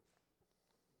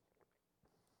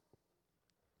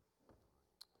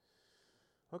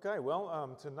Okay,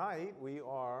 well, tonight we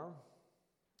are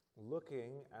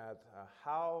looking at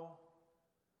how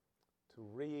to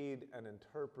read and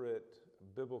interpret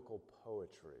biblical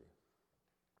poetry.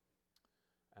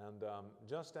 And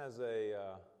just as I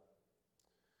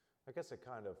guess a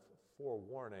kind of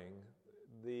forewarning,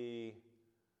 the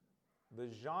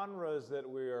genres that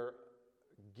we're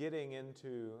getting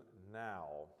into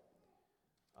now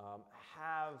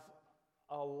have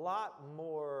a lot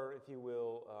more, if you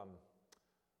will,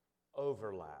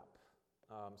 overlap.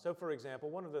 So, for example,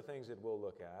 one of the things that we'll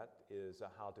look at is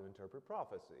how to interpret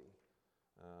prophecy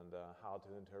and how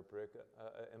to interpret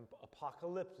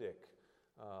apocalyptic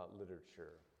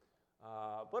literature.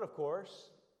 But of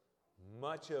course,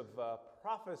 much of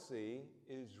prophecy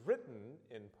is written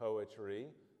in poetry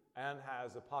and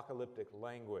has apocalyptic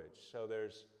language. So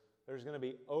there's going to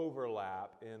be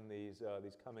overlap in these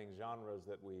coming genres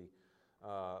that we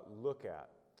look at.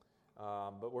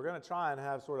 But we're going to try and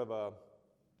have sort of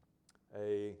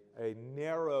a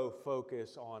narrow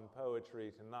focus on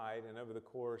poetry tonight, and over the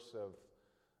course of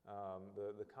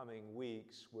the coming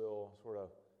weeks, we'll sort of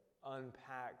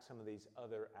unpack some of these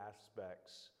other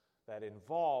aspects that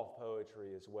involve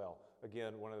poetry as well.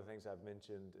 Again, one of the things I've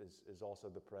mentioned is also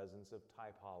the presence of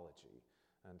typology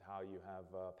and how you have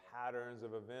patterns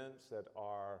of events that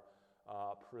are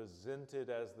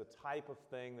presented as the type of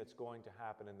thing that's going to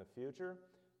happen in the future.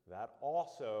 That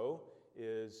also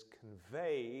is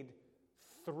conveyed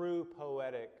through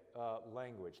poetic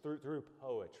language, through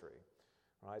poetry.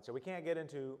 Right? So we can't get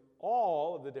into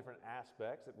all of the different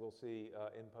aspects that we'll see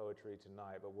in poetry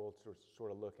tonight, but we'll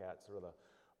sort of look at sort of the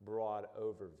broad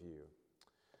overview.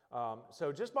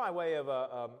 So just by way of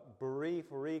a brief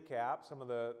recap, some of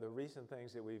the recent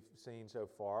things that we've seen so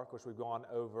far. Of course, we've gone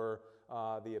over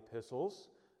the epistles,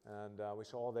 and we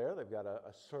saw there they've got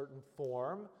a certain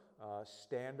form,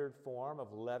 standard form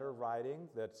of letter writing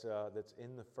that's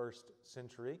in the first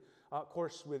century. Of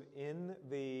course, within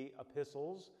the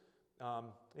epistles,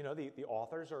 the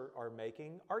authors are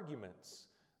making arguments.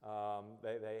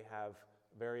 They have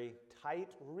very tight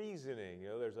reasoning.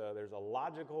 There's a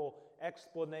logical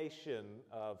explanation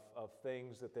of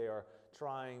things that they are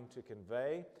trying to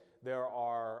convey. There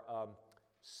are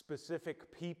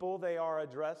specific people they are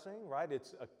addressing, right?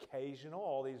 It's occasional.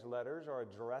 All these letters are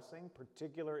addressing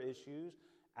particular issues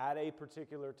at a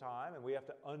particular time, and we have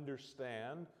to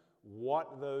understand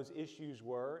what those issues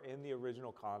were in the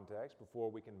original context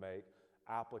before we can make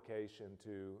application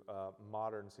to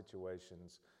modern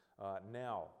situations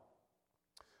now.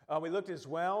 We looked as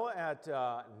well at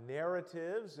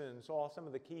narratives and saw some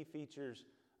of the key features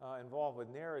involved with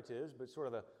narratives, but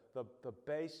sort of the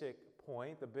basic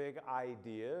point, the big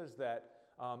idea is that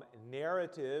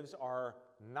narratives are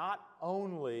not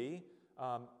only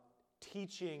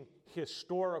teaching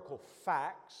historical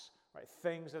facts, right,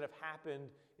 things that have happened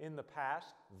in the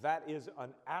past. That is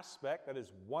an aspect, that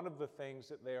is one of the things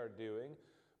that they are doing,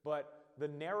 but the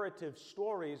narrative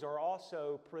stories are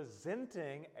also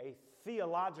presenting a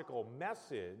theological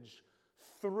message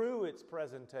through its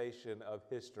presentation of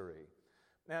history.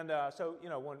 And so,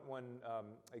 one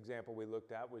example we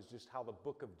looked at was just how the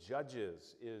book of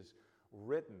Judges is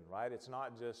written, right? It's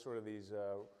not just sort of these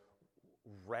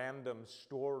random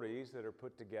stories that are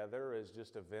put together as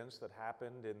just events that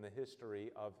happened in the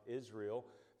history of Israel.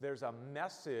 There's a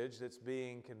message that's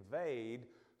being conveyed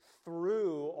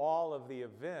through all of the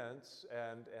events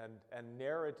and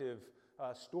narrative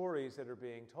stories that are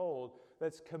being told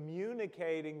that's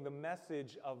communicating the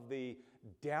message of the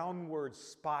downward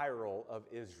spiral of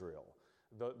Israel.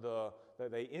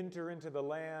 They enter into the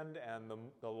land, and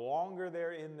the longer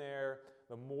they're in there,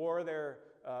 the more they're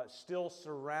still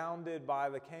surrounded by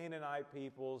the Canaanite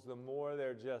peoples, the more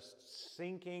they're just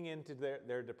sinking into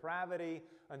their depravity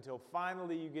until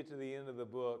finally you get to the end of the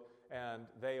book and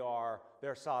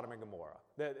they're Sodom and Gomorrah.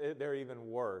 They're even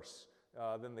worse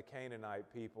than the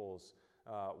Canaanite peoples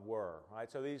were.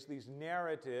 Right? So these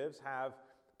narratives have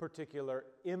particular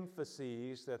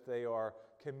emphases that they are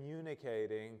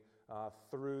communicating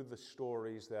through the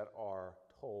stories that are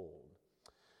told.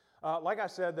 Like I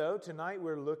said, though, tonight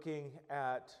we're looking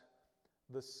at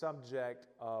the subject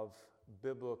of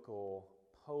biblical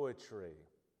poetry.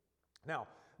 Now,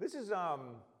 this is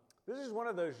one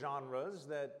of those genres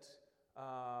that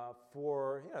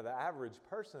for the average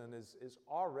person is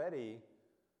already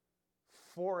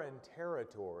foreign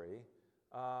territory,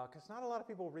 because not a lot of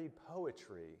people read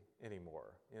poetry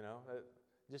anymore,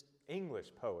 just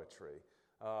English poetry.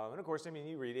 And of course,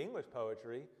 you read English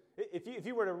poetry. If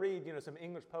you were to read, some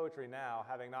English poetry now,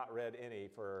 having not read any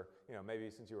for, maybe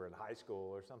since you were in high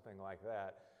school or something like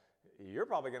that, you're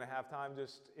probably going to have time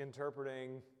just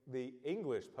interpreting the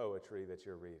English poetry that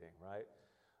you're reading, right?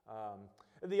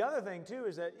 The other thing, too,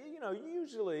 is that,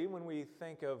 usually when we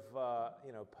think of,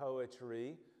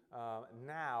 poetry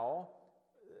now,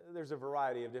 there's a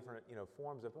variety of different,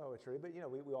 forms of poetry, but,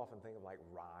 we often think of like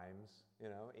rhymes,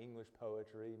 English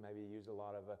poetry, maybe use a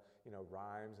lot of,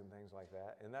 rhymes and things like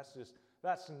that. And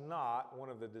that's not one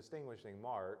of the distinguishing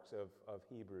marks of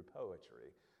Hebrew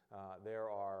poetry. There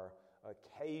are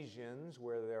occasions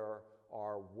where there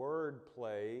are word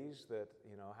plays that,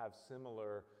 have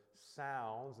similar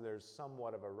sounds. There's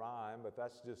somewhat of a rhyme, but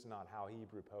that's just not how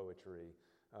Hebrew poetry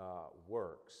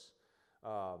works.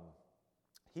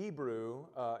 Hebrew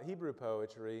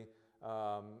poetry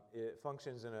it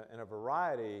functions in a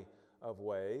variety of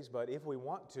ways, but if we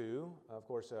want to, of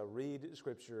course, read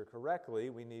Scripture correctly,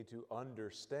 we need to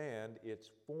understand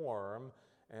its form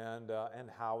and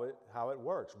how it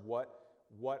works.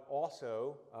 What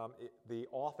also the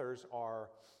authors are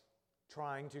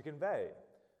trying to convey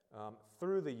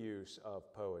through the use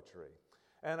of poetry.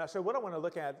 And so what I want to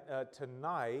look at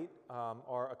tonight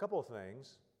are a couple of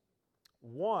things.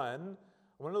 One,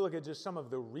 I want to look at just some of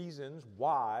the reasons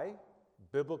why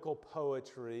biblical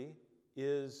poetry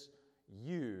is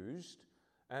used.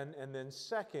 And then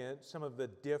second, some of the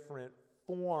different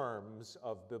forms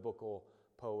of biblical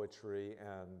poetry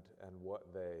and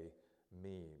what they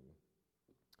mean.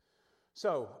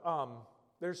 So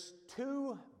there's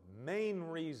two main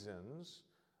reasons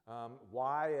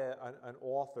why an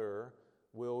author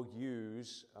will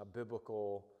use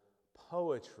biblical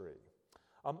poetry.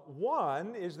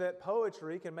 One is that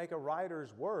poetry can make a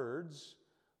writer's words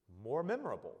more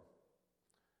memorable.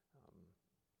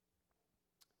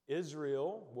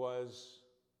 Israel was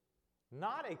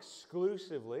not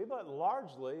exclusively, but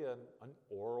largely an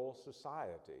oral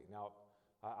society. Now,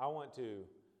 I want to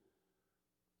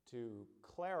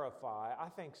clarify, I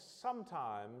think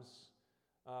sometimes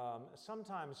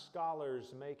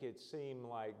scholars make it seem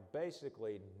like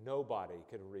basically nobody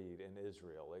could read in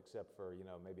Israel except for,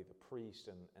 maybe the priest,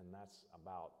 and that's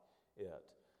about it.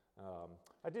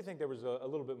 I do think there was a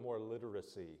little bit more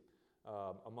literacy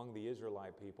among the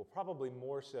Israelite people, probably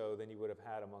more so than you would have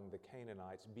had among the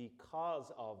Canaanites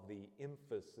because of the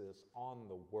emphasis on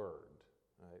the word.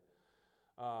 Right?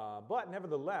 But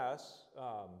nevertheless,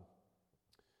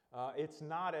 it's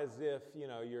not as if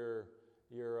your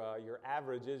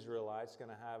average Israelite's going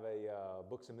to have a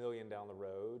Books A Million down the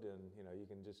road, and you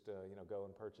can just go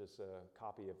and purchase a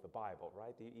copy of the Bible,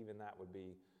 right? Even that would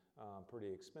be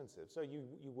pretty expensive. So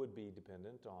you would be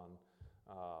dependent on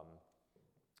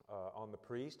the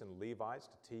priest and Levites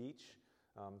to teach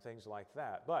things like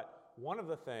that. But one of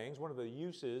the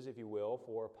uses, if you will,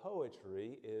 for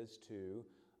poetry is to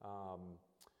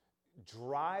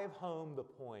drive home the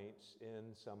points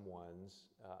in someone's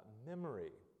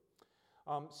memory.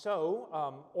 So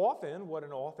often what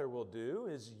an author will do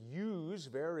is use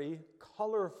very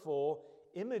colorful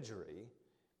imagery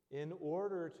in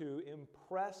order to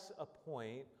impress a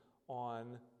point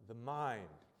on the mind.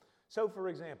 So, for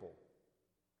example,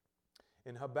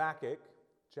 in Habakkuk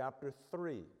chapter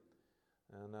 3,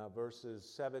 and verses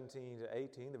 17 to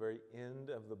 18, the very end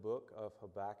of the book of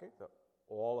Habakkuk,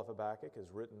 all of Habakkuk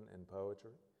is written in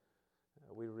poetry.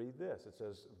 We read this. It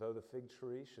says, "Though the fig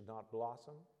tree should not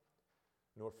blossom,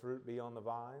 nor fruit be on the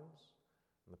vines,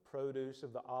 and the produce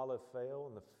of the olive fail,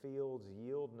 and the fields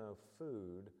yield no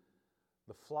food,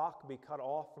 the flock be cut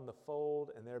off from the fold,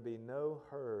 and there be no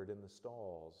herd in the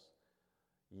stalls.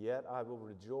 Yet I will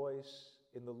rejoice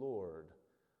in the Lord.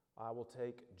 I will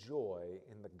take joy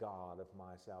in the God of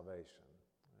my salvation."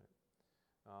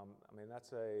 Right?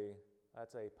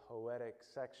 That's a poetic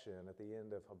section at the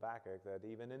end of Habakkuk that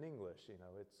even in English,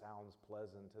 it sounds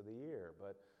pleasant to the ear.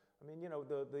 But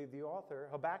the author,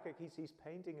 Habakkuk, he's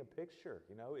painting a picture.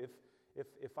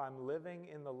 If I'm living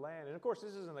in the land, and of course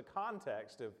this is in the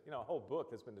context of a whole book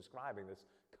that's been describing this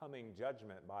coming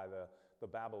judgment by the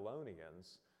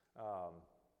Babylonians,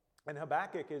 and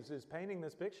Habakkuk is painting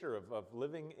this picture of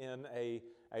living in a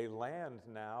land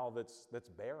now that's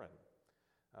barren.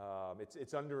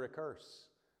 It's under a curse.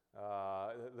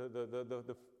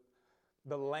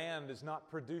 The land is not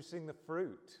producing the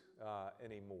fruit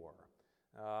anymore.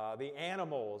 The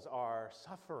animals are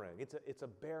suffering. It's a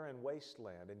barren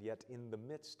wasteland, and yet in the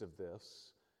midst of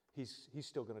this, he's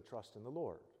still going to trust in the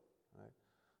Lord. Right?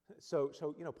 So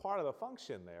part of the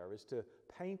function there is to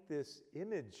paint this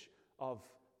image of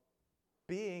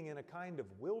being in a kind of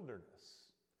wilderness,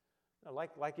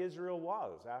 like Israel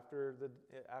was after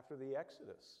the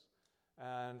Exodus,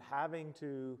 and having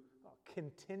to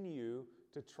continue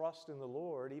to trust in the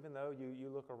Lord, even though you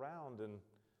look around and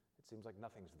it seems like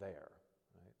nothing's there.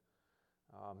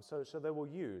 So they will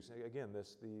use, again,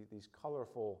 these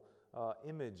colorful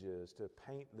images to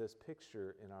paint this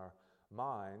picture in our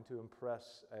mind to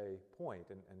impress a point.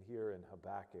 And here in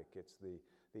Habakkuk, it's the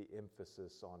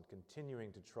emphasis on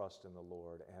continuing to trust in the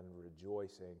Lord and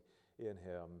rejoicing in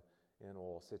Him in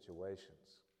all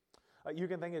situations. You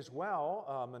can think as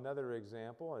well, another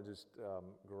example I just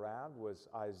grabbed was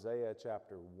Isaiah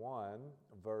chapter 1,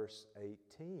 verse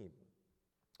 18,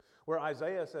 where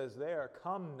Isaiah says there,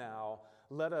 "Come now,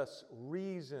 let us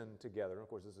reason together." And of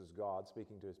course, this is God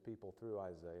speaking to His people through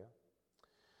Isaiah.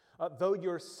 "Though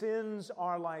your sins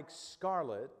are like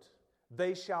scarlet,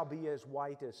 they shall be as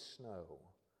white as snow.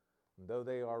 And though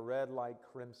they are red like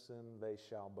crimson, they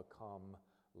shall become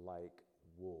like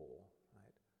wool."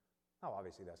 Right? Now,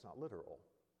 obviously, that's not literal.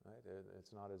 Right?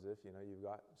 It's not as if, you've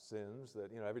got sins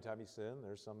that, every time you sin,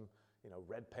 there's some,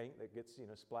 red paint that gets,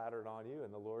 splattered on you,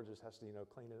 and the Lord just has to,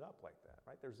 clean it up like that.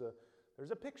 Right? There's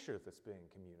a picture that's being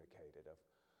communicated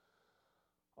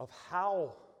of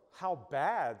how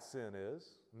bad sin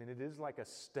is. I mean, it is like a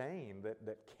stain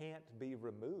that can't be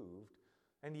removed,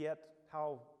 and yet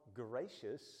how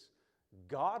gracious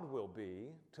God will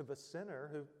be to the sinner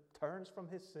who turns from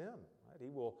his sin. Right?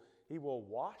 He will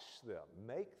wash them,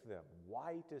 make them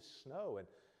white as snow.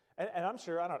 And I'm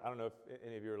sure, I don't know if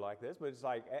any of you are like this, but it's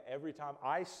like every time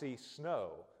I see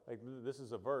snow, like this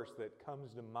is a verse that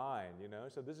comes to mind,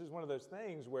 So this is one of those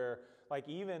things where, like,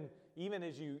 even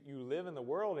as you live in the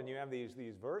world and you have these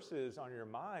verses on your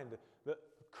mind, the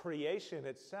creation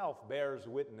itself bears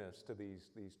witness to these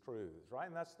truths, right?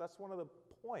 And that's one of the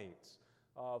points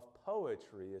of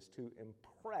poetry, is to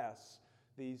impress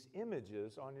these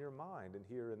images on your mind. And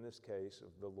here in this case, of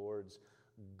the Lord's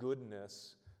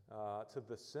goodness to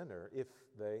the sinner if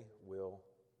they will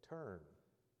turn.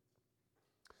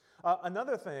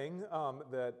 Another thing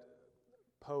that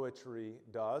poetry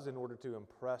does in order to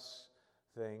impress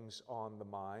things on the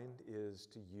mind is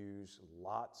to use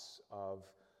lots of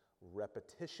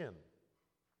repetition.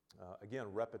 Again,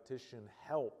 repetition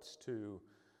helps to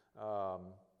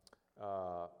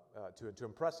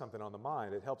impress something on the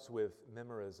mind. It helps with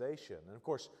memorization. And of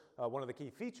course, one of the key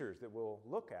features that we'll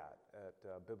look at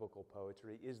biblical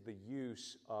poetry is the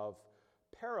use of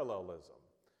parallelism.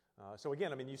 So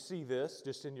again, you see this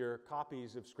just in your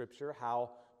copies of Scripture,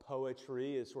 how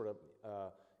poetry is sort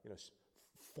of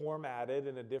formatted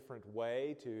in a different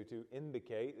way to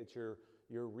indicate that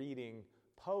you're reading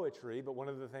poetry. But one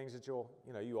of the things that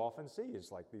you often see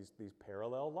is like these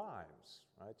parallel lines,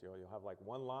 right? You'll have like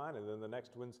one line, and then the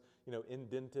next one's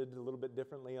indented a little bit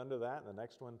differently under that, and the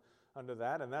next one under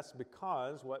that, and that's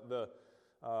because what the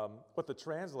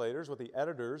translators, what the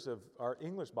editors of our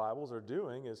English Bibles are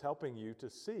doing is helping you to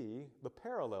see the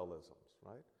parallelisms,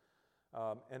 right?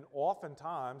 And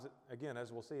oftentimes, again,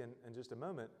 as we'll see in just a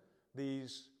moment,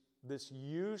 this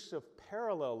use of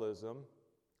parallelism,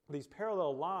 these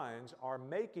parallel lines are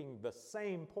making the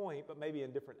same point, but maybe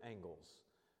in different angles,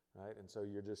 right? And so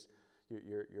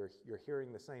you're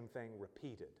hearing the same thing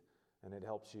repeated, and it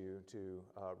helps you to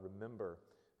remember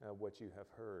what you have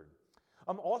heard.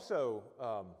 Also,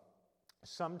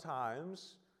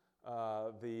 sometimes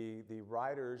the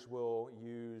writers will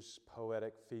use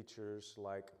poetic features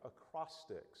like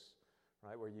acrostics,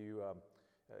 right? Where you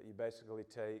basically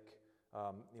take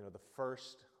the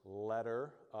first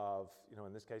letter of,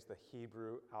 in this case, the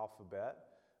Hebrew alphabet,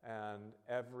 and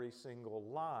every single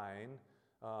line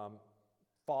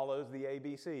follows the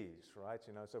ABCs, right?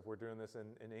 So if we're doing this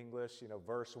in English,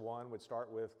 verse 1 would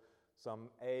start with some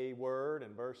A word,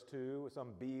 and verse 2 with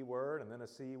some B word, and then a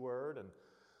C word. And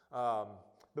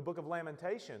the book of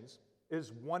Lamentations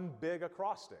is one big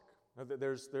acrostic.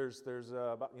 There's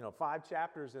about 5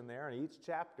 chapters in there, and each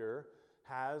chapter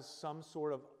has some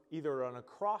sort of either an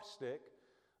acrostic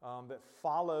that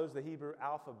follows the Hebrew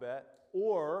alphabet,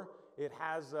 or it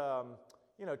has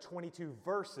 22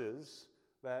 verses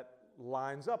that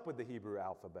lines up with the Hebrew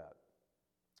alphabet.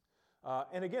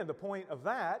 And again, the point of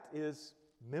that is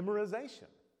memorization.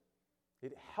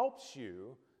 It helps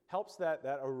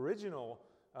that original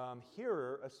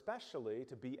hearer especially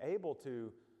to be able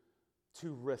to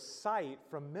recite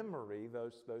from memory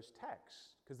those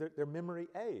texts, because they're memory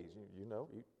A's.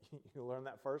 You learn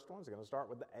that first one's going to start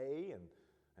with the A,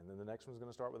 and then the next one's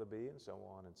going to start with a B, and so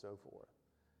on and so forth.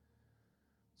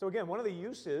 So again, one of the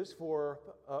uses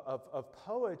of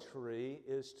poetry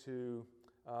is to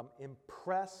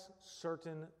impress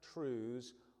certain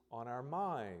truths on our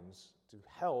minds to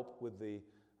help with the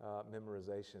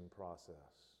memorization process.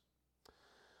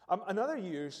 Another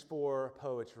use for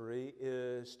poetry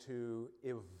is to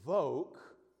evoke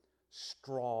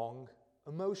strong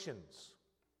emotions.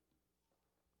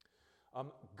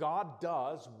 God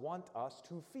does want us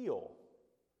to feel.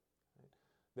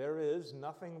 There is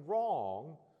nothing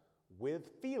wrong with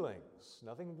feelings,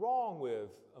 nothing wrong with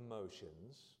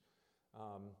emotions.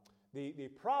 The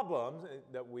problems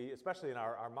that we, especially in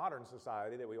our modern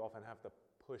society, that we often have to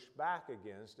push back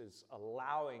against is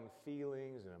allowing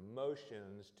feelings and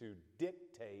emotions to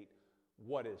dictate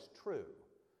what is true.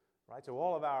 Right? So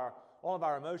all of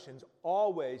our emotions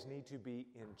always need to be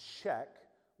in check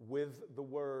with the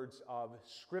words of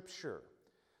Scripture.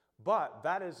 But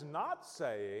that is not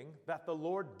saying that the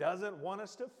Lord doesn't want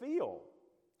us to feel.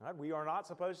 Right? We are not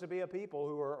supposed to be a people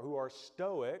who are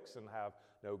stoics and have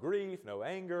no grief, no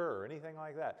anger, or anything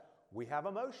like that. We have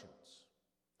emotions,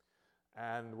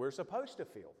 and we're supposed to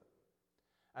feel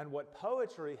them. And what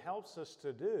poetry helps us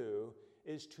to do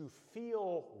is to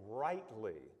feel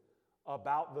rightly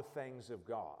about the things of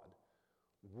God.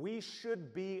 We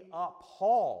should be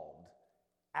appalled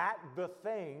at the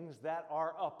things that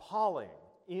are appalling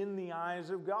in the eyes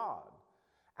of God.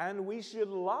 And we should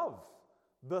love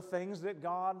the things that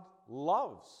God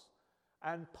loves.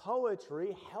 And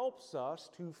poetry helps us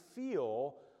to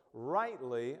feel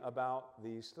rightly about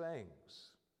these things.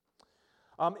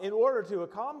 In order to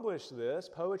accomplish this,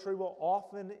 poetry will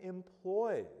often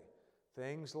employ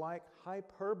things like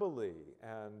hyperbole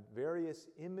and various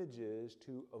images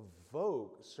to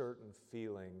evoke certain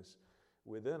feelings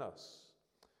within us.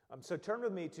 So turn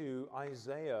with me to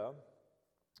Isaiah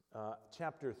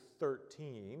chapter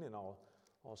 13, and I'll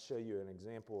show you an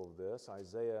example of this.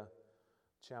 Isaiah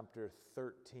chapter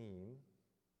 13.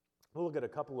 We'll look at a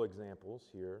couple of examples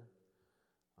here.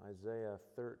 Isaiah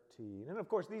 13. And of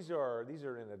course, these are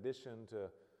in addition to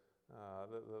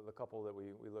the couple that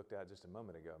we looked at just a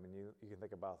moment ago. I mean, you can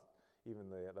think about even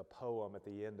the poem at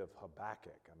the end of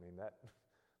Habakkuk. I mean,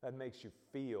 that makes you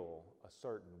feel a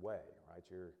certain way, right?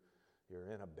 You're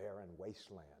in a barren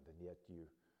wasteland, and yet you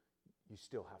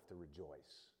still have to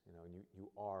rejoice, and you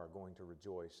are going to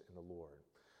rejoice in the Lord.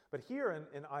 But here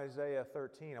in Isaiah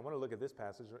 13, I want to look at this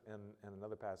passage and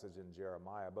another passage in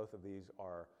Jeremiah. Both of these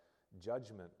are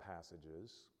judgment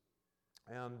passages.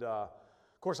 And of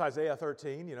course, Isaiah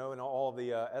 13, in all of the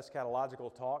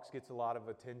eschatological talks, gets a lot of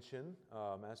attention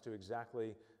as to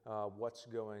exactly what's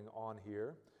going on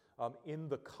here. In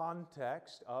the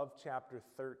context of chapter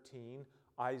 13,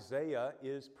 Isaiah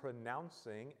is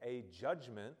pronouncing a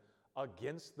judgment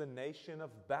against the nation of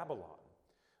Babylon.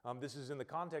 This is in the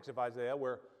context of Isaiah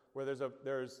where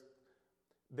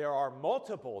there are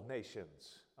multiple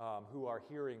nations who are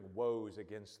hearing woes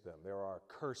against them. There are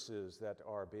curses that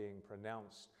are being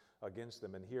pronounced against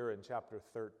them. And here in chapter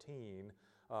 13,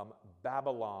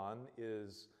 Babylon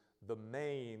is the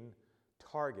main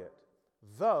target.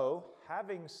 Though,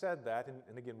 having said that,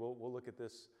 and again, we'll look at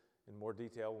this in more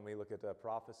detail when we look at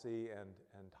prophecy and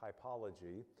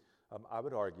typology, I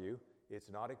would argue it's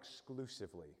not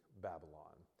exclusively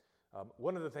Babylon.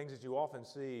 One of the things that you often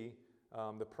see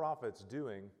the prophets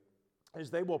doing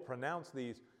is they will pronounce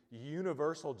these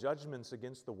universal judgments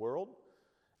against the world,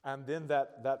 and then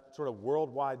that sort of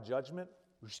worldwide judgment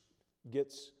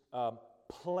gets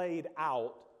played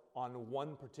out on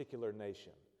one particular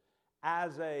nation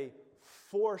as a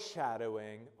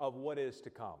foreshadowing of what is to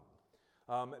come.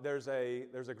 There's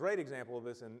a great example of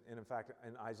this in fact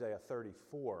in Isaiah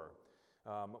 34,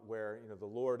 where the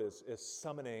Lord is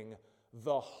summoning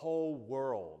the whole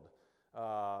world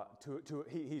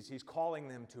he's calling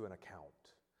them to an account.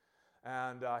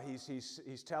 And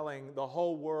he's telling the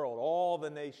whole world, all the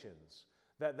nations,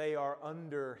 that they are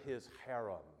under his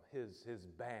harem, his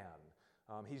ban.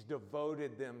 He's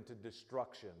devoted them to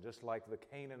destruction, just like the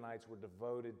Canaanites were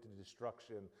devoted to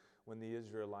destruction when the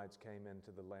Israelites came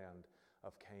into the land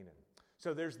of Canaan.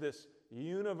 So there's this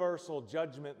universal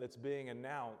judgment that's being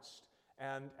announced,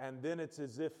 and then it's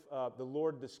as if the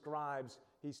Lord describes,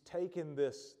 he's taken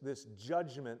this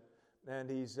judgment and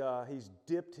he's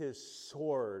dipped his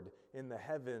sword in the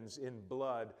heavens in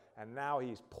blood, and now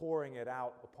he's pouring it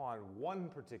out upon one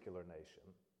particular nation,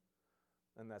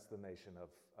 and that's the nation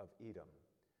of Edom.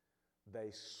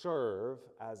 They serve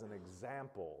as an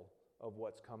example of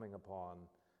what's coming upon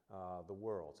the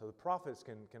world. So the prophets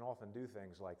can often do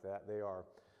things like that.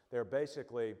 They're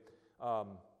basically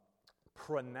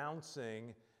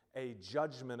pronouncing a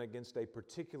judgment against a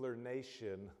particular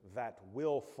nation that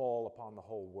will fall upon the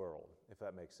whole world, if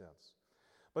that makes sense.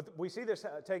 But we see this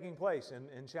taking place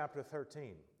in chapter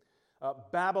 13.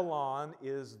 Babylon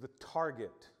is the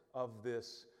target of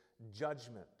this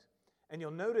judgment. And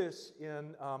you'll notice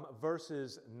in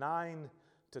verses 9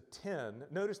 to 10,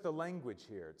 notice the language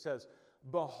here. It says,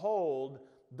 "Behold,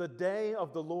 the day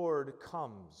of the Lord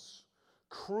comes,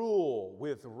 cruel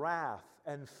with wrath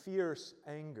and fierce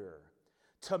anger.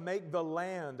 to make the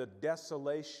land a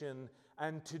desolation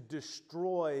and to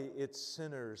destroy its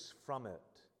sinners from it.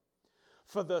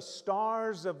 For the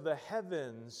stars of the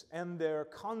heavens and their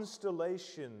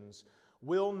constellations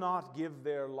will not give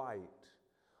their light.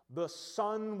 The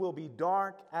sun will be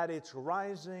dark at its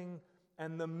rising,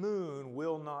 and the moon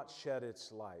will not shed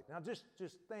its light. Now just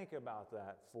think about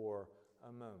that for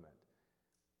a moment.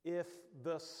 If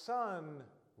the sun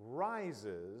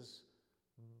rises,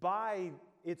 by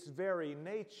its very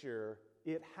nature,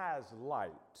 it has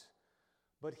light.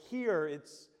 But here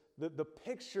it's the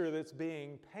picture that's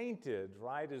being painted,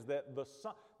 right, is that the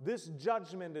sun, this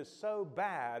judgment is so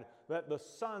bad that the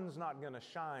sun's not going to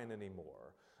shine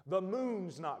anymore. The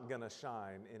moon's not going to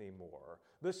shine anymore.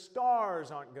 The stars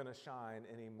aren't going to shine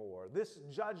anymore. This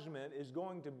judgment is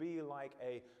going to be like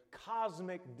a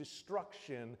cosmic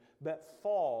destruction that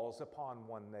falls upon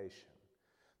one nation.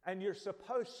 And you're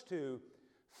supposed to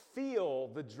feel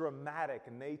the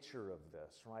dramatic nature of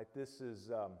this, right? This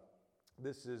is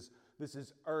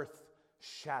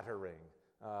earth-shattering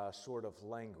sort of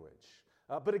language.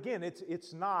 But again,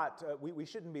 it's not, we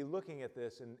shouldn't be looking at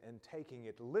this and taking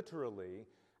it literally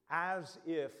as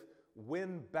if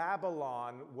when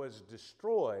Babylon was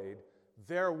destroyed,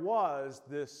 there was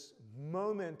this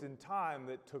moment in time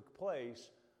that took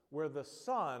place where the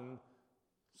sun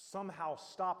somehow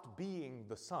stopped being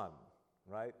the sun,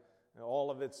 right? And all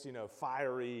of its,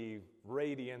 fiery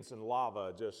radiance and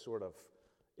lava just sort of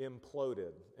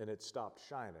imploded and it stopped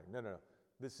shining. No.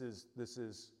 This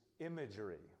is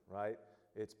imagery, right?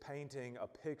 It's painting a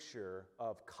picture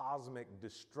of cosmic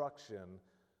destruction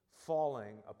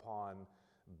falling upon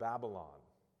Babylon,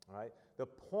 right? The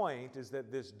point is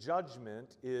that this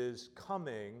judgment is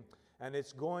coming, and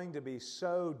it's going to be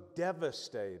so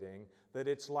devastating that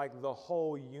it's like the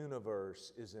whole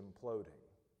universe is imploding.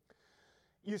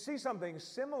 You see something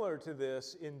similar to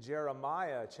this in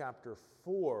Jeremiah chapter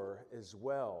 4 as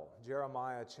well.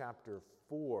 Jeremiah chapter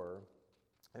 4,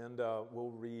 and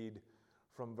we'll read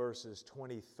from verses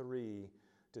 23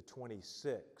 to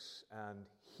 26. And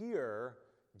here,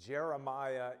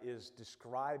 Jeremiah is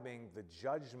describing the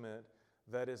judgment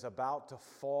that is about to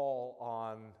fall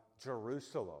on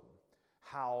Jerusalem,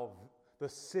 how the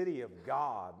city of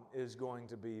God is going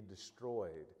to be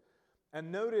destroyed.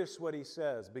 And notice what he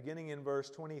says, beginning in verse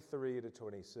 23 to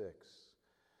 26.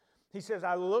 He says,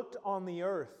 I looked on the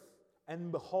earth,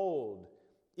 and behold,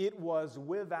 it was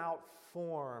without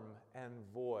form and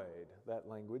void. That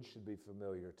language should be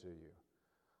familiar to you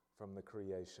from the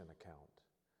creation account.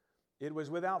 It was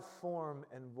without form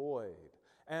and void,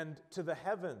 and to the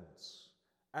heavens,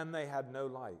 and they had no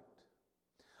light.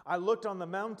 I looked on the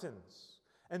mountains,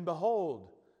 and behold,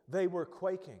 they were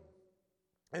quaking,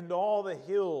 and all the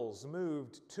hills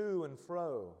moved to and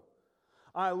fro.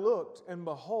 I looked, and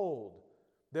behold,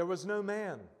 there was no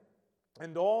man,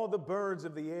 and all the birds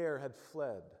of the air had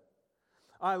fled.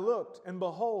 I looked, and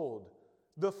behold,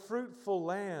 the fruitful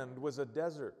land was a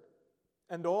desert,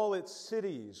 and all its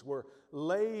cities were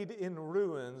laid in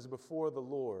ruins before the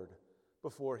Lord,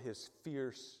 before his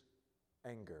fierce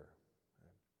anger.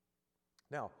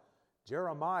 Now,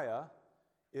 Jeremiah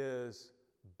is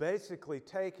basically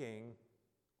taking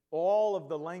all of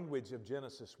the language of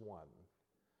Genesis 1,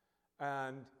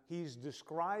 and he's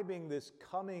describing this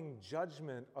coming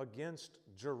judgment against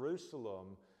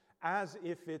Jerusalem as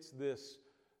if it's this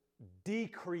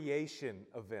decreation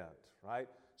event, right?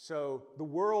 So the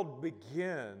world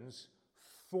begins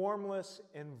formless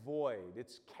and void.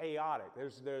 It's chaotic.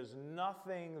 There's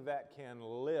nothing that can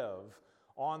live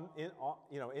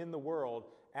in the world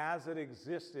as it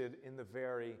existed in the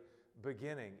very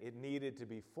beginning. It needed to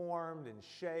be formed and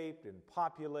shaped and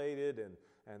populated,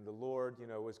 and the Lord,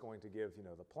 was going to give,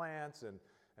 the plants and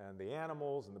the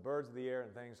animals and the birds of the air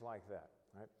and things like that,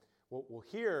 right? Well,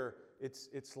 here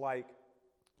it's like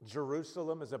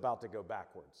Jerusalem is about to go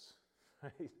backwards,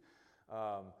 right?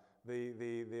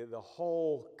 The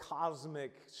whole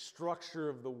cosmic structure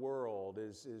of the world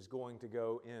is going to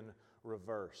go in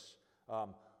reverse.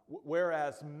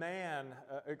 Whereas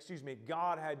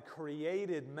God had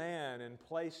created man and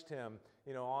placed him,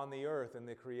 on the earth in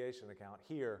the creation account.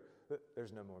 Here,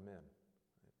 there's no more men.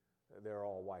 They're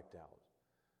all wiped out.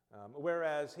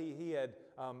 Whereas he had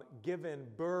given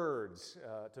birds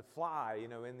to fly,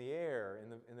 in the air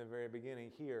in the very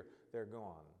beginning. Here, they're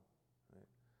gone.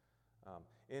 Right?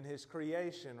 In his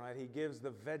creation, right, he gives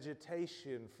the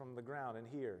vegetation from the ground, and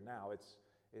here now it's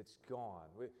gone.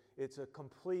 It's a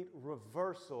complete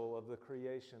reversal of the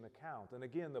creation account. And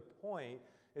again, the point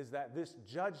is that this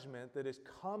judgment that is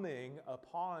coming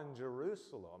upon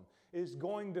Jerusalem is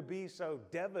going to be so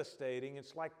devastating,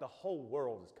 it's like the whole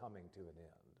world is coming to an end.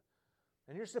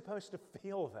 And you're supposed to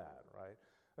feel that, right?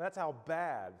 That's how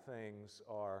bad things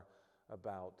are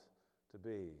about to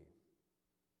be.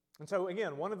 And so,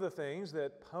 again, one of the things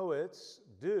that poets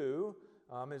do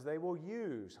is they will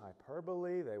use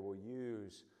hyperbole, they will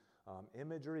use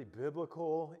imagery,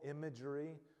 biblical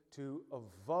imagery, to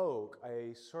evoke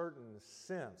a certain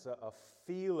sense, a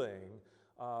feeling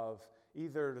of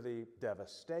either the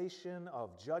devastation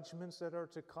of judgments that are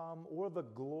to come or the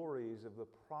glories of the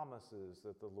promises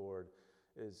that the Lord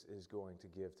is going to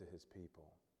give to His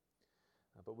people.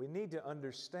 But we need to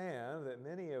understand that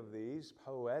many of these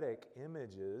poetic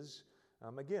images,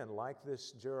 again, like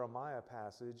this Jeremiah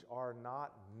passage, are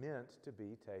not meant to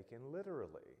be taken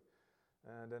literally.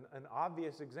 And an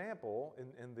obvious example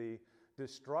in the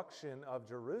destruction of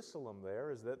Jerusalem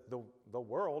there is that the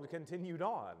world continued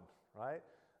on, right?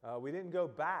 We didn't go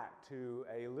back to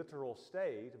a literal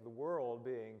state of the world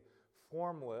being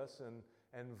formless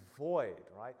and void,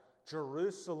 right?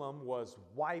 Jerusalem was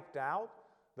wiped out.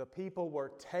 The people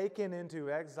were taken into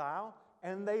exile,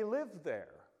 and they lived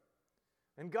there.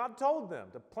 And God told them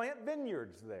to plant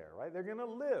vineyards there, right? They're going to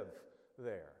live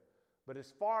there. But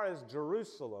as far as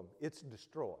Jerusalem, it's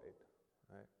destroyed,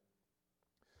 right?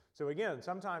 So again,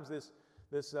 sometimes we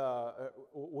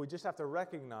just have to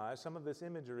recognize some of this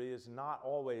imagery is not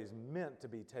always meant to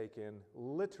be taken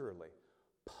literally.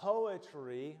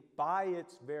 Poetry, by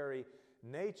its very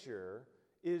nature,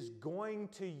 is going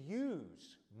to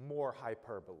use more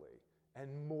hyperbole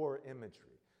and more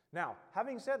imagery. Now,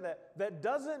 having said that, that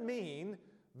doesn't mean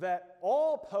that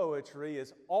all poetry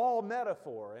is all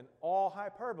metaphor and all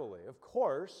hyperbole. Of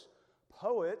course,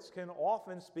 poets can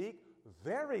often speak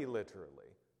very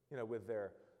literally, with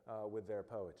their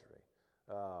poetry.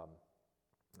 You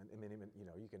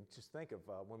can just think of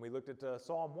when we looked at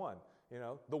Psalm 1,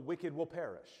 the wicked will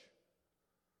perish.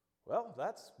 Well,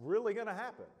 that's really going to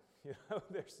happen.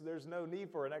 There's no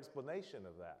need for an explanation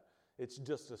of that. It's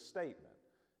just a statement.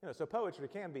 So poetry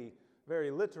can be very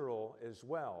literal as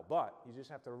well, but you just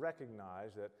have to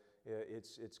recognize that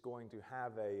it's going to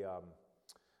have a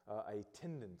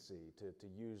tendency to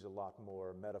use a lot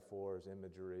more metaphors,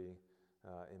 imagery,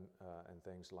 and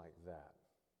things like that.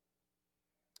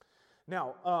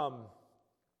 Now,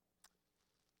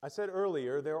 I said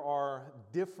earlier there are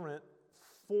different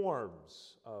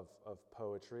forms of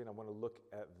poetry, and I want to look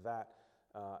at that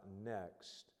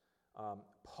next.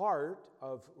 Part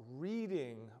of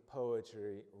reading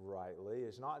poetry rightly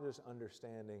is not just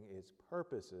understanding its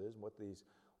purposes, what these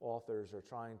authors are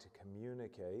trying to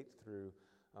communicate through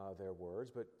their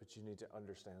words, but you need to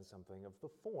understand something of the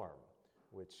form,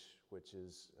 which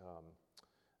is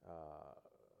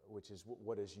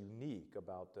what is unique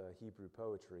about Hebrew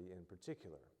poetry in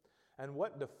particular. And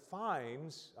what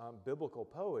defines biblical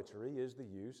poetry is the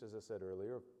use, as I said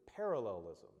earlier, of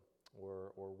parallelism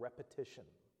or repetition.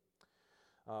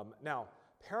 Now,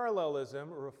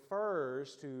 parallelism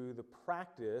refers to the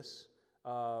practice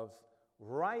of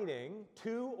writing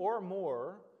two or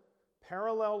more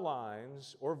parallel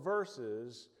lines or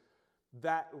verses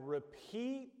that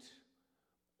repeat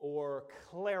or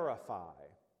clarify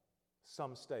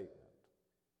some statement.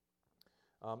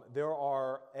 There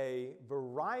are a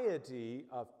variety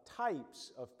of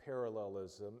types of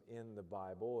parallelism in the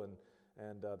Bible,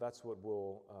 and that's what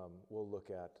we'll look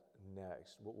at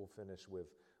next. We'll finish with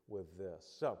this.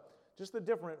 So, just the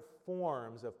different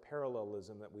forms of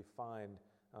parallelism that we find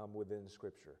within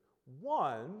Scripture.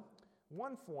 One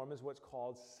form is what's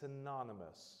called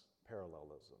synonymous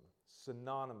parallelism.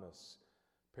 Synonymous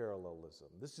parallelism.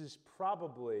 This is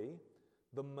probably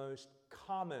the most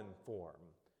common form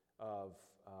of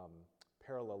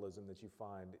parallelism that you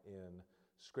find in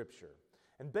Scripture.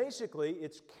 And basically,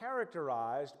 it's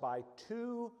characterized by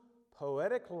two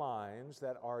poetic lines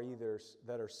that are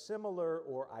similar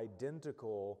or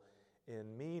identical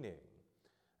in meaning.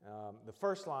 The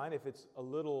first line, if it's a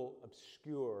little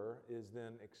obscure, is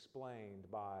then explained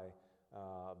by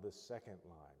the second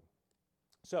line.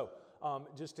 So,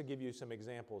 just to give you some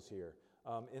examples here,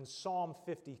 in Psalm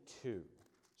 52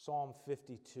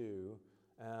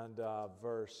 and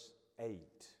verse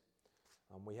 8,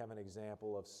 we have an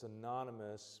example of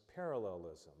synonymous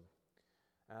parallelism.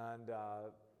 And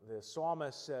the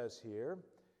psalmist says here,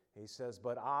 he says,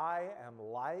 "But I am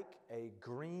like a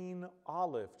green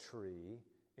olive tree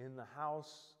in the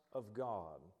house of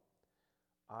God.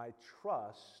 I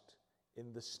trust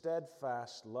in the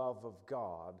steadfast love of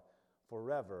God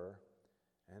forever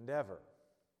and ever."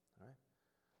 Right?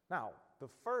 Now, the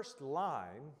first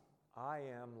line, "I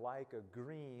am like a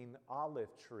green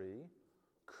olive tree,"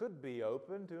 could be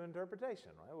open to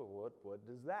interpretation, right? Well, what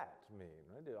does that mean?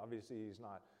 Right? Obviously, he's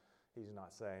not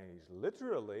saying he's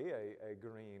literally a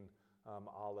green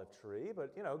olive tree.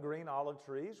 But, green olive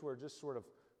trees were just sort of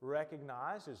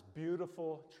recognized as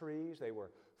beautiful trees. They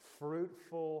were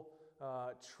fruitful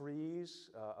trees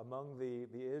among the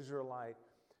Israelite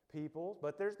people.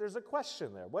 But there's a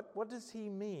question there. What does he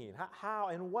mean? How,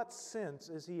 in what sense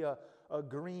is he a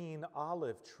green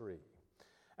olive tree?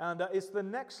 And it's the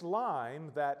next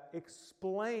line that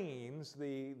explains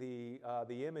the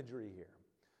imagery here.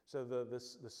 So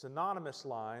the synonymous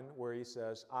line where he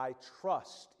says, I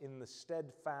trust in the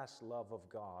steadfast love of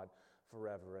God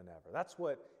forever and ever. That's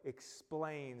what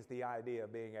explains the idea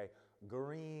of being a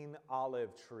green olive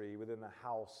tree within the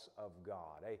house of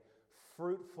God, a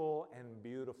fruitful and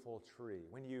beautiful tree.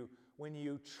 When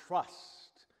you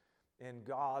trust in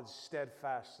God's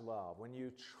steadfast love, when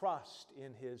you trust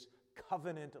in His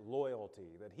covenant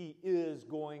loyalty, that He is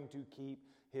going to keep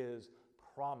His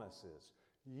promises,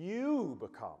 you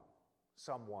become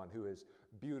someone who is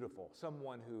beautiful,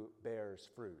 someone who bears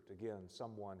fruit. Again,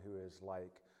 someone who is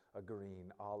like a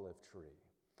green olive tree.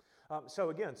 So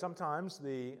again, sometimes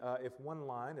if one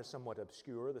line is somewhat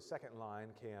obscure, the second line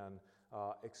can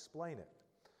explain it.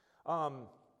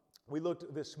 We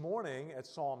looked this morning at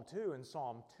Psalm 2, and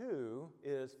Psalm 2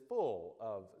 is full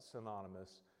of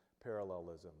synonymous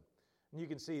parallelism. And you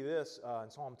can see this in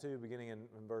Psalm 2, beginning in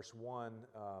verse 1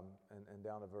 and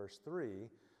down to verse 3.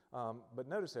 But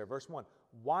notice there, verse 1,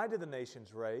 why do the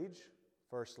nations rage?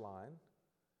 First line.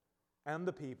 And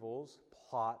the peoples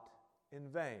plot in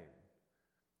vain.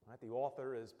 Right? The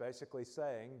author is basically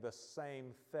saying the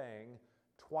same thing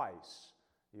twice.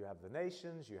 You have the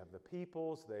nations, you have the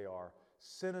peoples, they are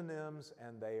synonyms,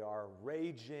 and they are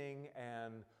raging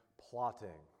and plotting.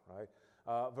 Right?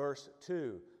 Verse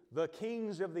 2, the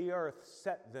kings of the earth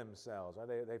set themselves.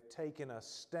 Right? They've taken a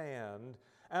stand,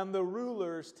 and the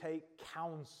rulers take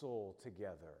counsel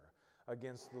together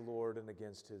against the Lord and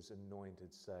against His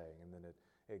anointed, saying. And then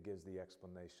it gives the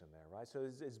explanation there, right? So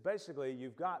it's basically,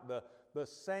 you've got the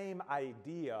same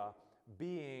idea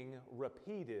being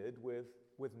repeated with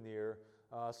near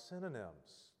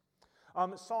synonyms.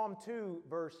 Psalm 2,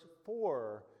 verse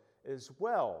 4 as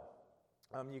well.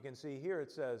 You can see here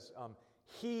it says,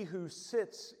 He who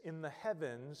sits in the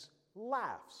heavens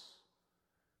laughs.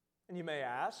 And you may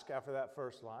ask after that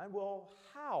first line, well,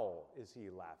 how is he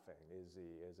laughing? Is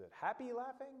it happy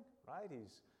laughing? Right?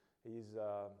 He's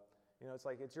it's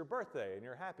like it's your birthday and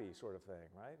you're happy sort of thing,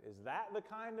 right? Is that the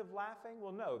kind of laughing?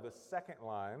 Well, no, the second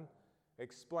line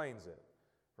explains it,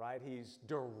 right? He's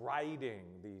deriding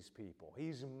these people.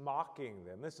 He's mocking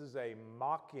them. This is a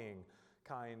mocking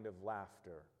kind of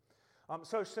laughter.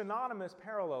 So synonymous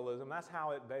parallelism, that's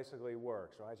how it basically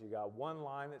works, right? You got one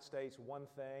line that states one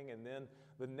thing, and then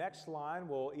the next line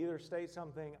will either state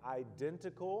something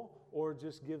identical or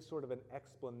just give sort of an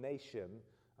explanation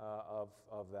of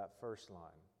that first line.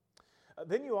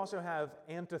 Then you also have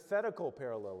antithetical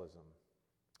parallelism.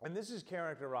 And this is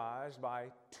characterized by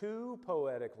two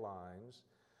poetic lines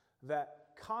that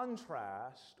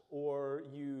contrast or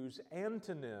use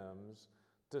antonyms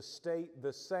to state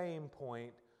the same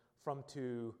point from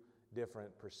two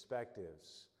different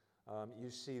perspectives. You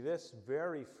see this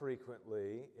very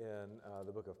frequently in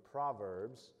the book of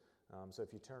Proverbs. So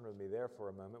if you turn with me there for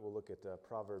a moment, we'll look at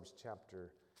Proverbs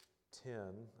chapter 10,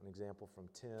 an example from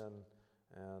 10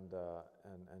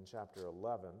 and chapter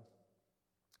 11.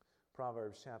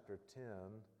 Proverbs chapter 10,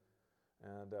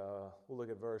 and we'll look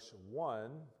at verse 1.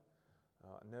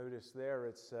 Notice there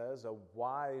it says, a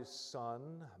wise son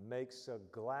makes a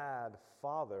glad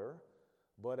father,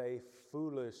 but a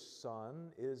foolish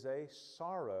son is a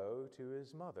sorrow to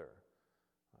his mother.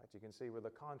 Right, you can see where the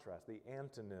contrast, the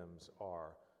antonyms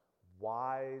are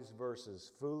wise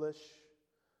versus foolish,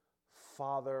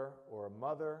 father or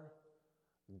mother,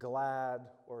 glad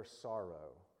or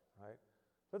sorrow, right?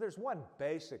 But there's one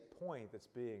basic point that's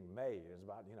being made. It's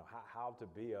about, how to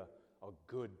be a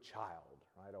good child,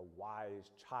 right? A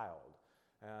wise child.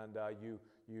 And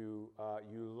you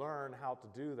learn how to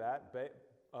do that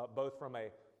both from a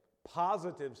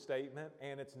positive statement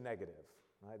and its negative,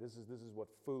 right? This is what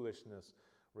foolishness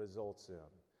results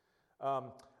in.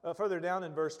 Further down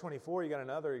in verse 24, you got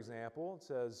another example. It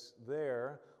says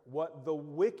there, what the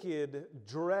wicked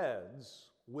dreads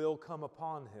will come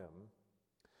upon him,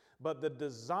 but the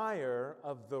desire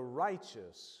of the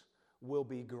righteous will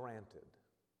be granted.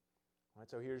 All right,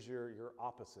 so here's your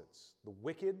opposites. The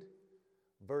wicked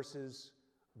versus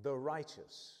the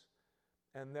righteous.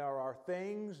 And there are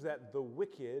things that the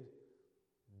wicked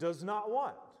does not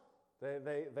want.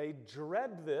 They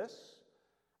dread this,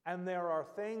 and there are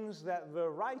things that the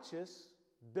righteous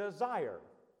desire.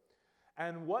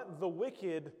 And what the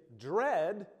wicked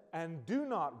dread and do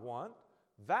not want,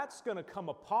 that's going to come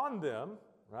upon them,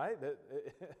 right?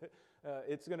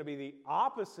 It's going to be the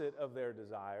opposite of their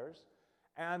desires.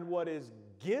 And what is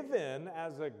given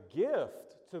as a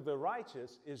gift to the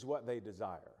righteous is what they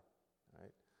desire,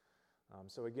 right?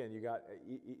 So again, you got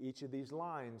each of these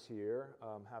lines here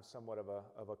have somewhat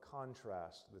of a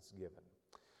contrast that's given.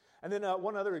 And then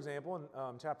one other example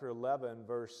in chapter 11,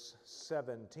 verse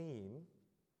 17.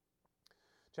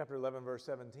 Chapter 11, verse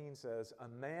 17 says, "A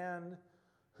man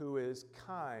who is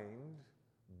kind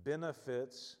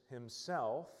benefits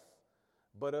himself,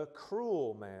 but a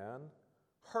cruel man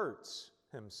hurts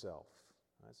himself."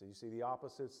 Right, so you see the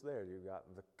opposites there. You've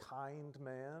got the kind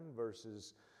man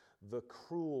versus the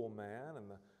cruel man.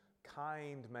 And the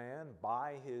kind man,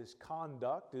 by his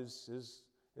conduct,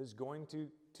 is going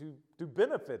to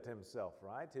benefit himself,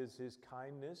 right? His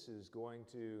kindness is going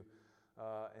to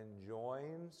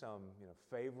enjoin some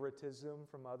favoritism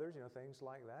from others, things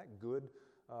like that, good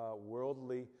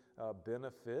worldly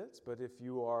benefits. But if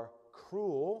you are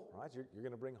cruel, right, you're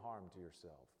going to bring harm to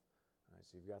yourself. Right?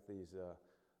 So you've got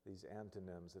these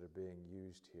antonyms that are being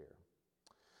used here.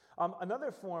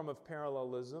 Another form of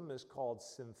parallelism is called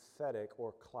synthetic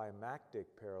or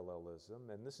climactic parallelism,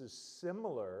 and this is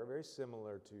similar, very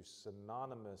similar to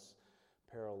synonymous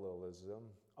parallelism,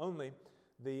 only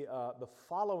the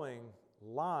following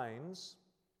lines,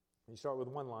 you start with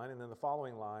one line, and then the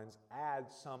following lines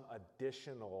add some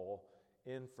additional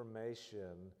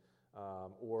information,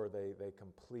 or they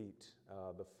complete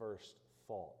the first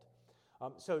thought.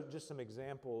 So just some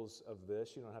examples of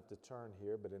this. You don't have to turn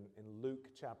here, but in Luke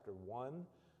chapter 1,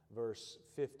 verse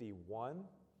 51,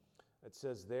 it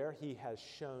says there, "He has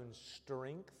shown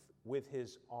strength with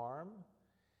his arm.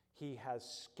 He has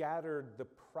scattered the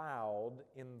proud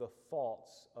in the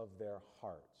thoughts of their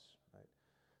hearts." Right?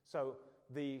 So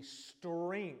the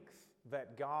strength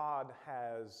that God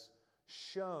has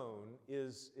shown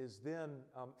is then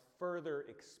further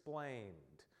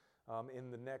explained in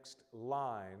the next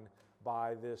line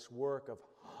by this work of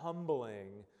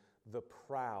humbling the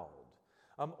proud.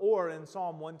 Or in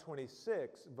Psalm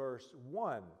 126, verse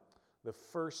 1, the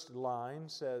first line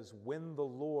says, "When the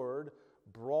Lord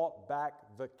brought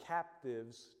back the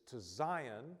captives to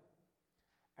Zion,"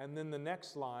 and then the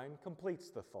next line completes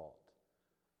the thought.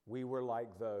 "We were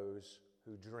like those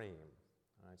who dream."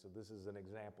 All right, so this is an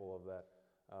example of that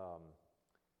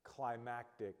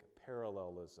climactic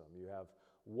parallelism. You have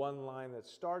one line that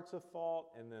starts a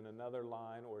thought, and then another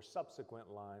line or subsequent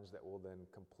lines that will then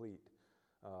complete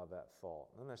that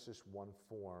thought. And that's just one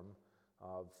form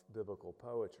of biblical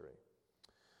poetry.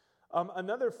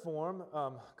 Another form,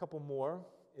 a couple more,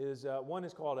 is one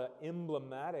is called an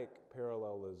emblematic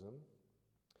parallelism.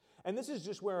 And this is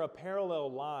just where a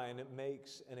parallel line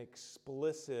makes an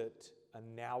explicit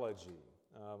analogy.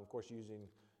 Of course,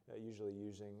 usually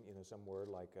using some word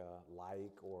like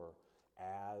or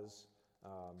as.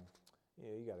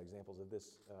 You got examples of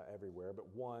this everywhere, but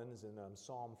one is in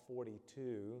Psalm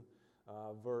 42,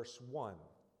 verse 1.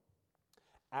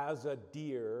 "As a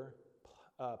deer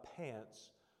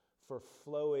pants for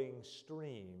flowing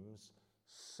streams,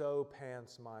 so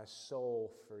pants my soul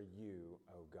for you,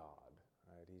 O God."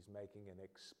 Right? He's making an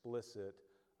explicit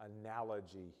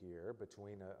analogy here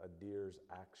between a deer's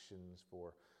actions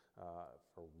for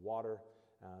water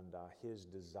and his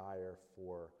desire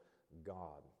for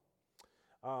God.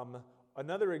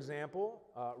 Another example,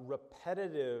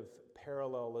 repetitive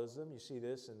parallelism. You see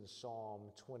this in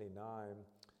Psalm 29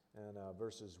 and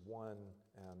verses 1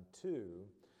 and 2.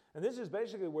 And this is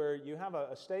basically where you have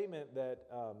a statement that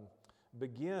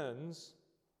begins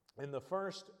in the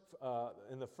first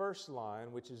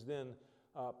line, which is then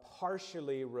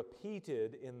partially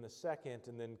repeated in the second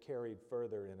and then carried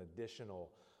further in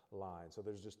additional lines. So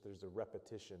there's a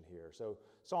repetition here. So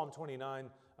Psalm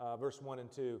 29, verse 1 and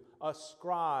 2,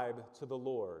 "Ascribe to the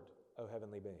Lord, O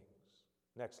heavenly beings."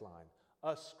 Next line,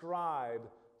 "Ascribe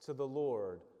to the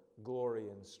Lord glory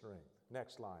and strength."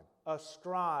 Next line,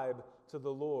 "Ascribe to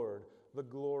the Lord the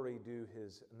glory due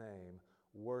his name.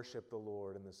 Worship the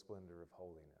Lord in the splendor of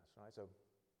holiness." Right? So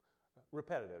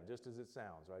repetitive, just as it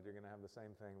sounds, right? You're going to have the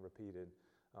same thing repeated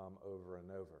over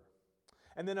and over.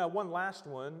 And then one last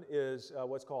one is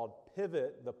what's called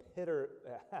pivot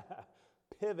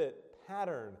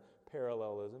pattern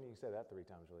parallelism. You can say that 3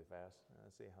 times really fast.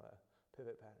 Let's see how that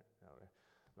pivot pattern. No, I'm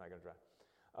not going to try.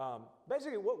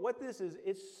 Basically, what this is,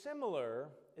 it's similar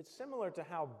to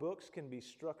how books can be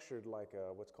structured like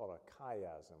what's called a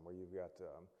chiasm, where you've got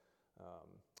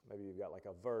maybe you've got like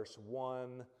a verse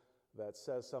 1 that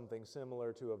says something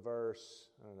similar to a verse,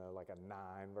 I don't know, like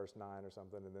verse 9 or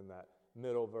something, and then that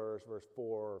middle verse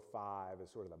 4 or 5 is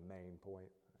sort of the main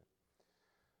point.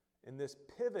 In this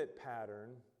pivot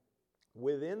pattern,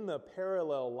 within the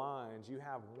parallel lines, you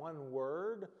have one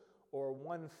word or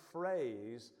one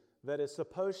phrase that is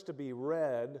supposed to be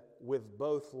read with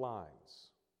both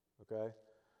lines. Okay?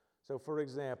 So, for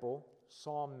example,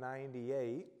 Psalm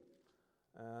 98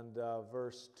 and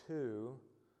verse 2,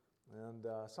 and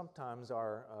sometimes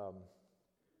our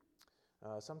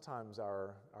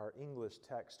English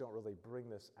texts don't really bring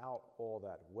this out all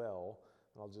that well.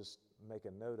 I'll just make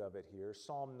a note of it here.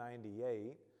 Psalm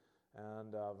 98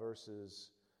 and verse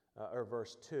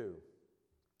 2.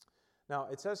 Now,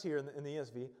 it says here in the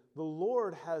ESV, the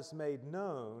Lord has made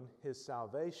known His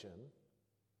salvation.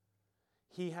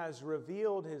 He has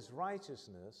revealed His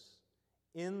righteousness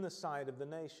in the sight of the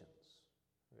nations.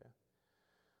 Okay?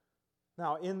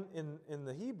 Now, in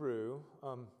the Hebrew,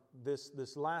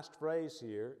 this last phrase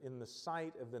here, in the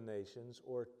sight of the nations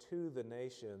or to the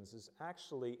nations, is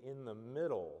actually in the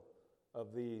middle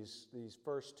of these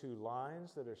first two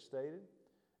lines that are stated.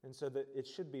 And so that it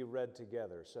should be read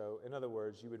together. So, in other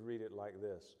words, you would read it like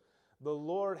this. The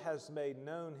Lord has made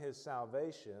known His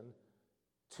salvation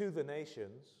to the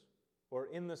nations, or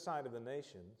in the sight of the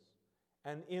nations,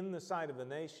 and in the sight of the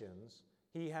nations,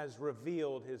 He has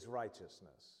revealed His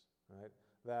righteousness. Right?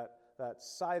 That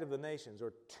sight of the nations,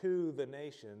 or to the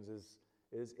nations,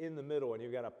 is in the middle, and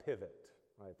you've got a pivot,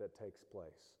 right, that takes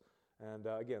place. And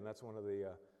again, that's one of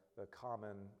the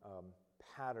common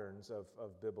patterns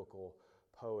of biblical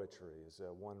poetry. Is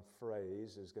one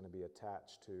phrase is going to be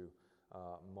attached to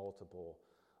multiple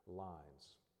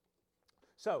lines.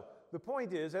 So the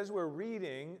point is, as we're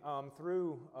reading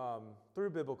through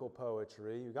biblical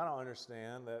poetry, you've got to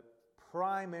understand that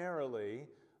primarily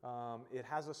it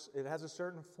has a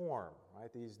certain form.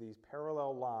 Right? These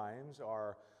parallel lines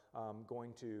are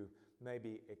going to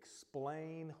maybe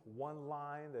explain one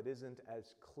line that isn't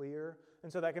as clear,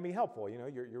 and so that can be helpful. You know,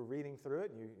 you're reading through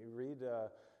it, and you read.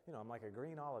 I'm like a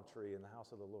green olive tree in the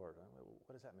house of the Lord.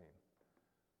 What does that mean?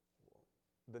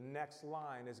 The next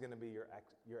line is going to be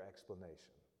your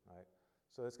explanation, right?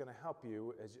 So it's going to help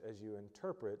you as you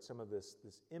interpret some of this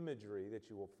imagery that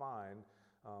you will find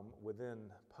within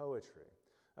poetry.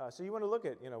 So you want to look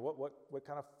at, what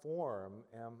kind of form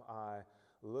am I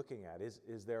looking at?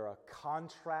 Is there a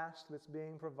contrast that's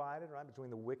being provided, right, between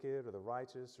the wicked or the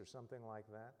righteous or something like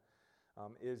that?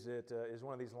 Is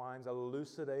one of these lines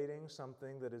elucidating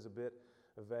something that is a bit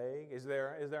vague? Is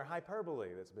there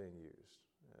hyperbole that's being used?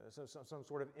 Some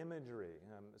sort of imagery,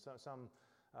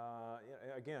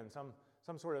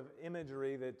 some sort of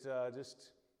imagery that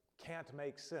just can't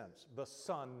make sense. The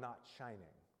sun not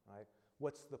shining, right?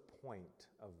 What's the point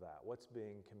of that? What's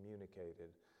being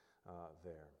communicated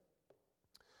there?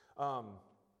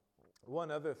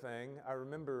 One other thing, I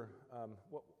remember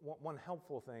one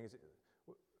helpful thing is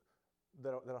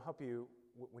that'll help you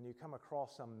when you come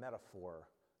across some metaphor.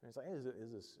 And it's like, hey,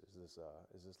 is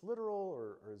this literal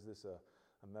or is this a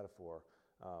metaphor?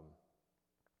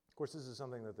 Of course, this is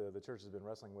something that the church has been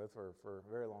wrestling with for a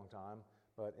very long time.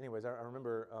 But anyways, I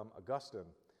remember Augustine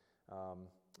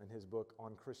in his book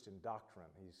On Christian Doctrine.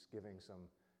 He's giving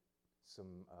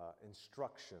some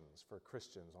instructions for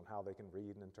Christians on how they can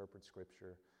read and interpret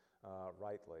Scripture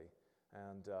rightly.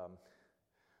 And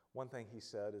one thing he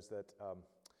said is that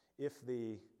if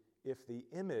the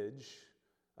image,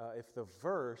 if the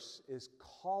verse is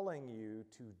calling you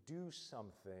to do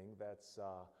something that's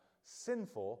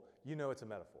sinful, you know it's a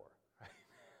metaphor.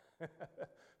 Right?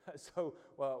 So,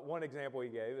 one example he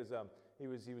gave is he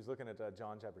was looking at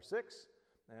John chapter 6,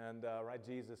 and right,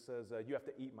 Jesus says, "You have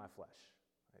to eat my flesh."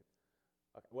 Right?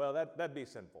 Okay. Well, that'd be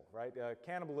sinful, right?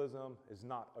 Cannibalism is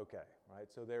not okay, right?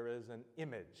 So there is an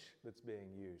image that's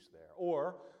being used there,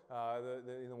 or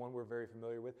the one we're very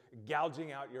familiar with,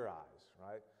 gouging out your eyes,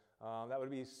 right? That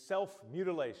would be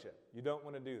self-mutilation. You don't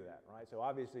want to do that, right? So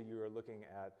obviously you are looking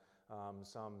at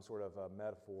some sort of a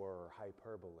metaphor or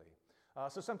hyperbole.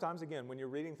 So sometimes, again, when you're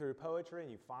reading through poetry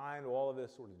and you find all of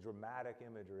this sort of dramatic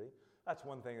imagery, that's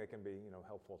one thing that can be,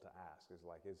 helpful to ask. Is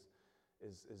like,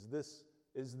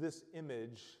 is this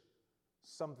image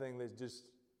something that just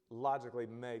logically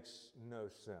makes no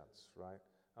sense, right?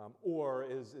 Or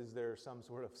is there some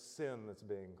sort of sin that's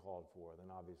being called for?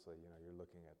 Then obviously, you're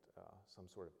looking at some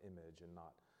sort of image and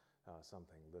not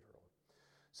something literal.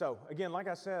 So again, like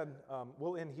I said,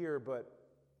 we'll end here, but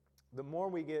the more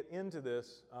we get into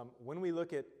this, when we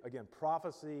look at, again,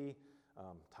 prophecy,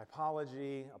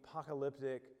 typology,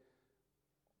 apocalyptic,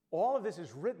 all of this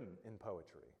is written in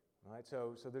poetry, right?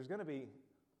 So there's going to be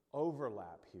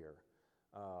overlap here.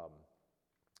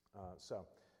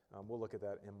 We'll look at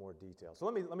that in more detail. So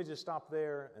let me just stop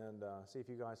there and see if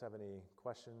you guys have any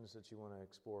questions that you want to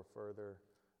explore further,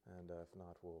 and if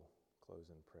not, we'll close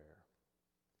in prayer.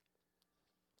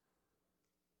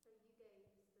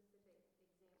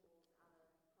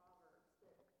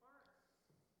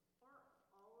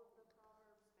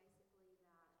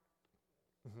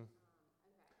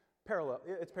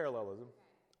 It's parallelism.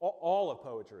 All of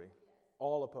poetry.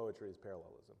 All of poetry is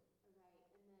parallelism.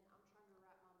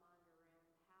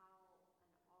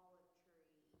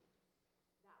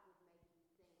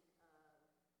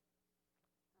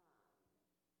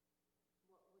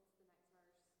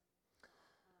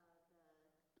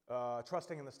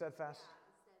 Trusting in the steadfast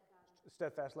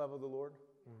love of the Lord.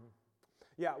 Mm-hmm.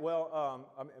 Yeah, well,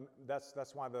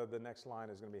 that's why the next line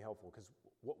is going to be helpful, because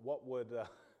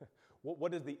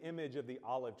what does the image of the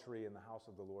olive tree in the house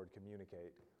of the Lord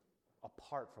communicate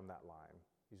apart from that line?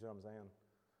 You see what I'm saying?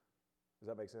 Does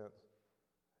that make sense?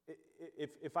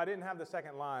 If I didn't have the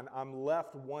second line, I'm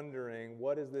left wondering,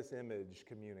 what is this image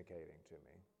communicating to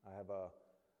me? I have a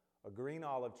green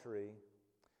olive tree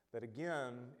that,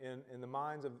 again, in the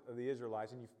minds of the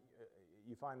Israelites, and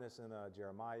you find this in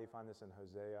Jeremiah, you find this in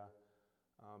Hosea,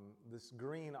 this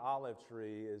green olive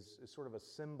tree is sort of a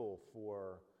symbol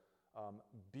for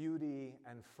beauty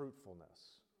and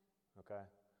fruitfulness, okay?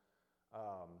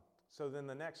 So then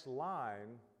the next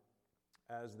line,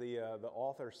 as the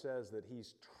author says that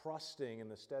he's trusting in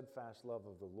the steadfast love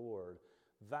of the Lord,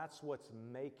 that's what's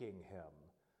making him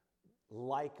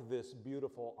like this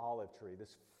beautiful olive tree,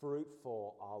 this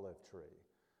fruitful olive tree.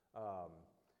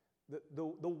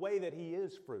 The way that he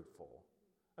is fruitful.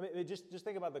 I mean, just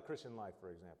think about the Christian life,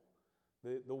 for example.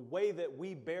 The way that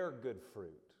we bear good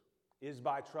fruit is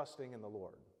by trusting in the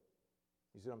Lord.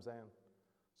 You see what I'm saying?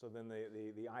 So then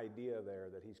the idea there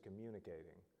that he's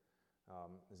communicating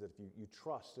is that if you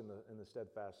trust in the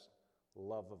steadfast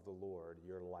love of the Lord,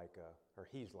 you're like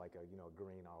he's like a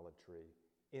green olive tree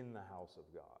in the house of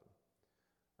God.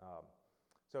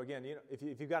 So again, if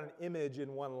you've got an image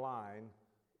in one line,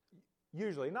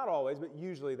 usually, not always, but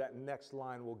usually that next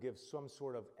line will give some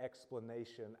sort of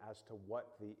explanation as to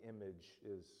what the image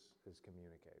is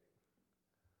communicating.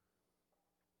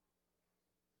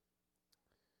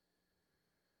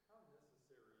 How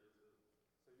necessary is it?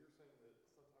 So you're saying that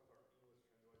sometimes our English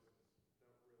translations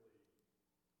don't really, I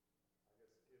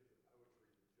guess, give the poetry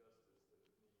the justice that it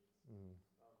needs. Mm.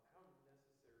 How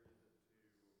necessary is it to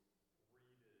read it in a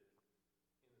specific original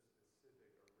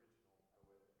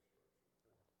poetic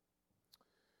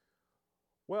structure?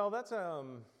 Well, that's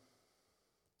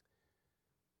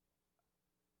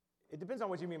it depends on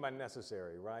what you mean by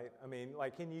necessary, right? I mean,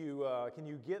 like, can you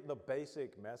get the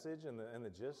basic message and the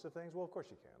gist of things? Well, of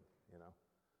course you can.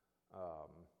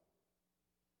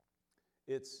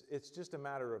 It's just a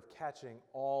matter of catching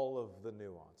all of the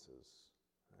nuances,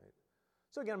 right?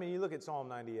 So again, I mean, you look at Psalm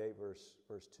 98, verse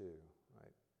 2,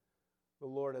 right? The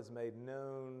Lord has made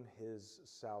known his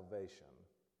salvation.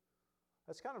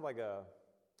 That's kind of like a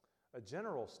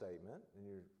general statement, and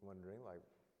you're wondering, like,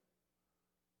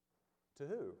 to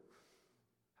who?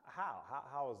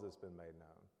 How has this been made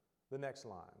known? The next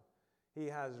line. He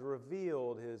has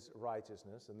revealed his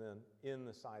righteousness, and then in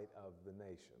the sight of the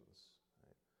nations.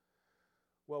 Right?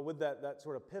 Well, with that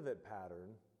sort of pivot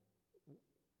pattern,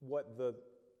 what the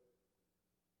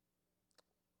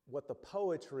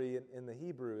poetry in the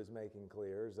Hebrew is making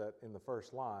clear is that in the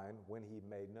first line, when he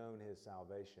made known his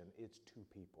salvation, it's to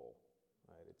people,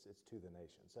 right? It's to the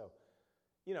nation. So,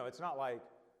 it's not like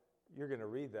you're going to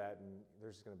read that and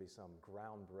there's going to be some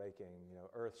groundbreaking,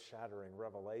 earth-shattering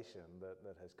revelation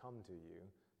that has come to you.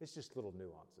 It's just little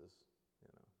nuances,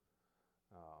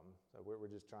 So we're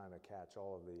just trying to catch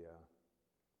all of the,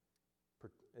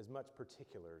 as much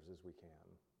particulars as we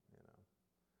can,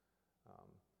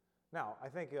 Now, I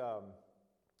think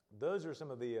those are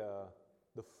some of the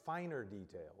finer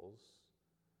details.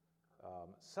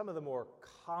 Some of the more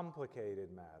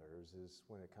complicated matters is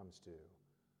when it comes to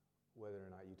whether or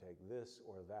not you take this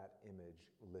or that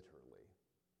image literally.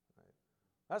 Right?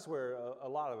 That's where a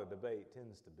lot of the debate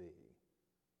tends to be.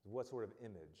 What sort of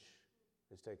image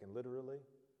is taken literally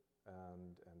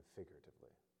and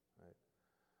figuratively. Right?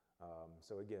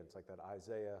 So again, it's like that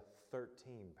Isaiah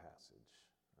 13 passage.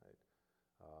 Right?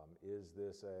 Is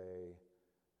this a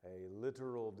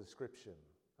literal description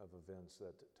of events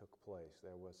that took place?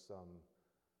 There was some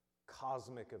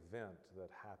cosmic event that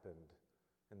happened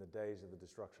in the days of the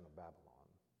destruction of Babylon,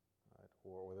 right?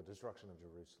 or the destruction of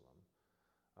Jerusalem.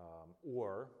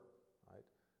 Right,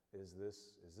 is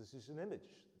this just an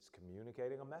image? It's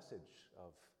communicating a message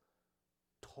of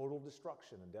total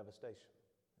destruction and devastation.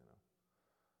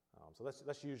 So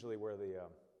that's usually where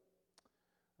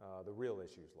the real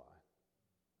issues lie.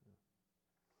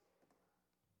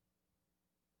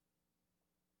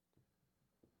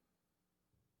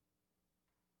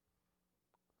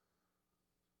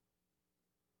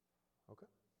 Okay.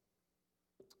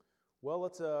 Well,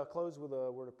 let's close with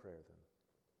a word of prayer then.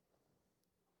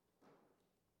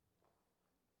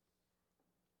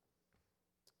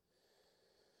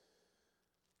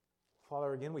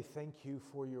 Father, again, we thank you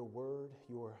for your word.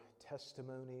 Your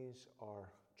testimonies are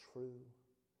true.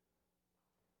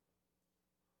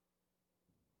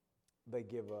 They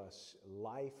give us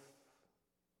life.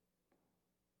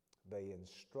 They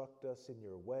instruct us in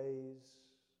your ways.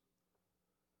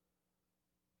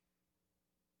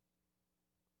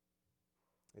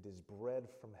 It is bread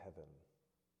from heaven.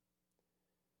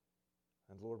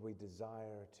 And Lord, we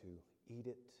desire to eat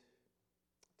it,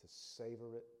 to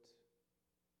savor it,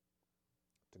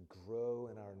 to grow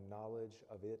in our knowledge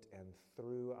of it, and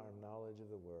through our knowledge of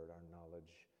the Word, our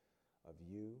knowledge of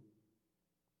you.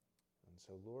 And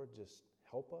so, Lord, just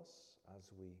help us as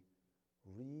we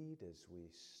read, as we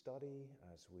study,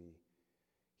 as we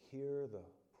hear the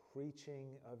preaching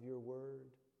of your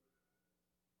Word.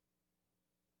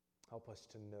 Help us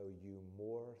to know you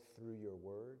more through your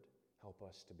Word. Help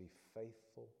us to be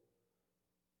faithful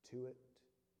to it,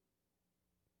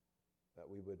 that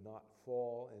we would not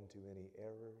fall into any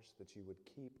errors, that you would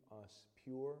keep us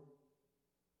pure.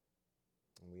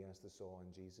 And we ask this all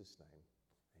in Jesus' name.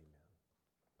 Amen.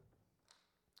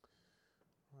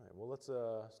 All right, well, let's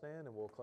stand and we'll close.